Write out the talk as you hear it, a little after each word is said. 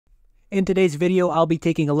In today's video, I'll be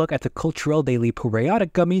taking a look at the Culturelle Daily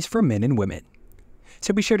Probiotic Gummies for men and women.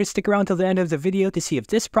 So be sure to stick around till the end of the video to see if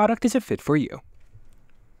this product is a fit for you.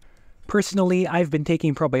 Personally, I've been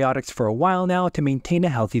taking probiotics for a while now to maintain a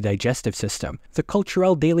healthy digestive system. The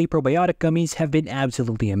Culturelle Daily Probiotic Gummies have been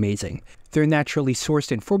absolutely amazing. They're naturally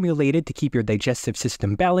sourced and formulated to keep your digestive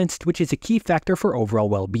system balanced, which is a key factor for overall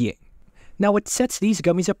well-being. Now, what sets these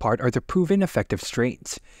gummies apart are the proven effective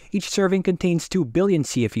strains. Each serving contains 2 billion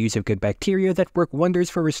CFUs of good bacteria that work wonders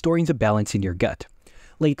for restoring the balance in your gut.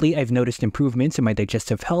 Lately, I've noticed improvements in my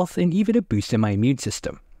digestive health and even a boost in my immune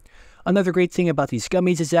system. Another great thing about these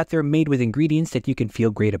gummies is that they're made with ingredients that you can feel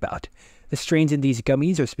great about. The strains in these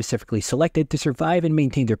gummies are specifically selected to survive and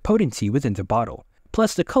maintain their potency within the bottle.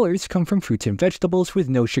 Plus, the colors come from fruits and vegetables with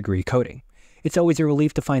no sugary coating. It's always a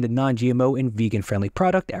relief to find a non-GMO and vegan-friendly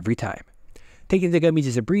product every time. Taking the gummies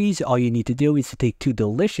is a breeze. All you need to do is to take 2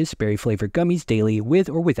 delicious berry-flavored gummies daily with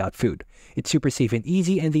or without food. It's super safe and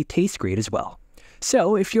easy, and they taste great as well.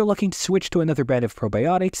 So, if you're looking to switch to another brand of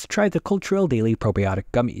probiotics, try the Culturelle Daily Probiotic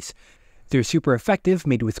Gummies. They're super effective,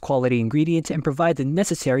 made with quality ingredients, and provide the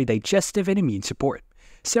necessary digestive and immune support.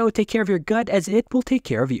 So, take care of your gut as it will take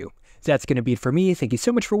care of you. That's going to be it for me. Thank you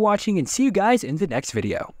so much for watching, and see you guys in the next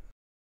video.